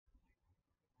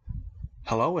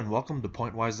Hello and welcome to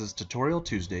PointWise's Tutorial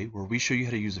Tuesday, where we show you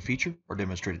how to use a feature or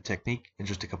demonstrate a technique in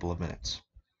just a couple of minutes.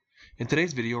 In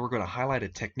today's video, we're going to highlight a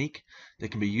technique that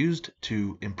can be used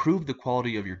to improve the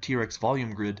quality of your T-Rex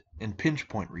volume grid in pinch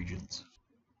point regions.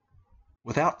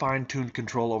 Without fine-tuned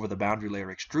control over the boundary layer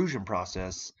extrusion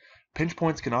process, pinch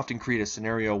points can often create a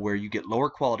scenario where you get lower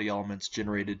quality elements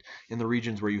generated in the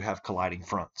regions where you have colliding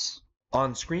fronts.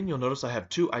 On screen, you'll notice I have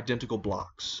two identical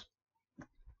blocks.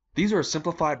 These are a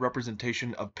simplified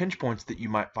representation of pinch points that you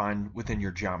might find within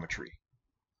your geometry.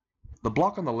 The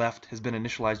block on the left has been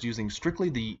initialized using strictly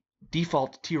the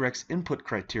default T-Rex input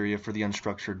criteria for the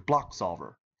unstructured block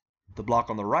solver. The block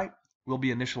on the right will be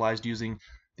initialized using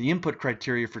the input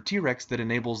criteria for T-Rex that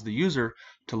enables the user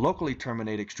to locally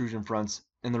terminate extrusion fronts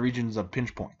in the regions of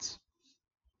pinch points.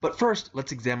 But first,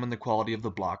 let's examine the quality of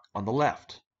the block on the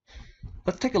left.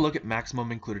 Let's take a look at maximum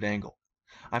included angle.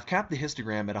 I've capped the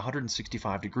histogram at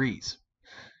 165 degrees.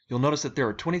 You'll notice that there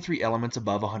are 23 elements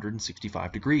above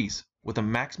 165 degrees, with a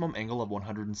maximum angle of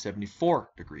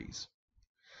 174 degrees.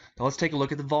 Now let's take a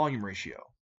look at the volume ratio.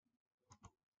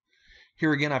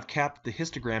 Here again, I've capped the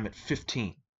histogram at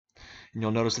 15. And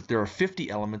you'll notice that there are 50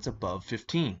 elements above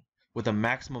 15, with a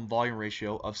maximum volume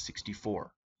ratio of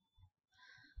 64.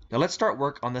 Now let's start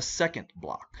work on the second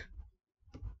block.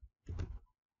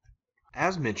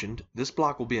 As mentioned, this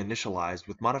block will be initialized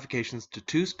with modifications to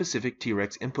two specific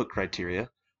T-Rex input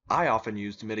criteria I often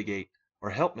use to mitigate or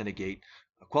help mitigate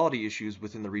quality issues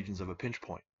within the regions of a pinch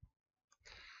point.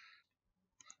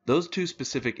 Those two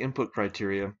specific input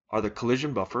criteria are the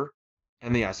collision buffer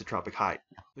and the isotropic height.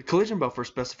 The collision buffer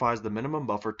specifies the minimum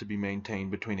buffer to be maintained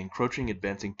between encroaching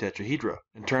advancing tetrahedra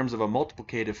in terms of a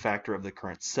multiplicative factor of the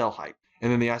current cell height.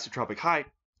 And then the isotropic height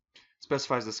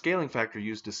specifies the scaling factor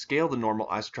used to scale the normal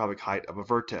isotropic height of a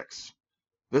vertex.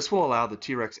 This will allow the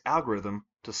T-Rex algorithm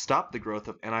to stop the growth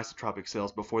of anisotropic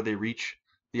cells before they reach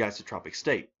the isotropic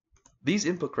state. These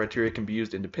input criteria can be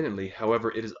used independently,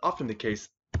 however, it is often the case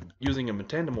using them in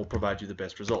tandem will provide you the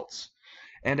best results.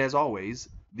 And as always,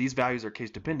 these values are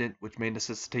case dependent, which may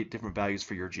necessitate different values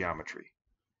for your geometry.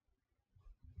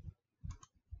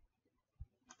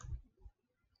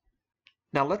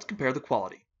 Now let's compare the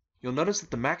quality. You'll notice that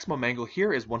the maximum angle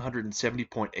here is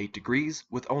 170.8 degrees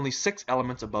with only 6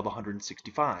 elements above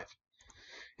 165.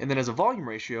 And then as a volume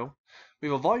ratio, we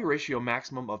have a volume ratio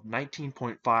maximum of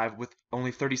 19.5 with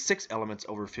only 36 elements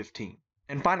over 15.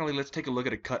 And finally, let's take a look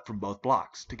at a cut from both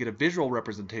blocks to get a visual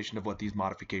representation of what these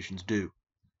modifications do.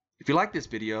 If you like this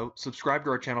video, subscribe to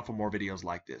our channel for more videos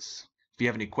like this. If you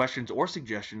have any questions or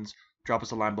suggestions, drop us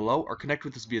a line below or connect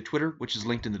with us via Twitter, which is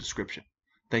linked in the description.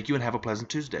 Thank you and have a pleasant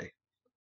Tuesday.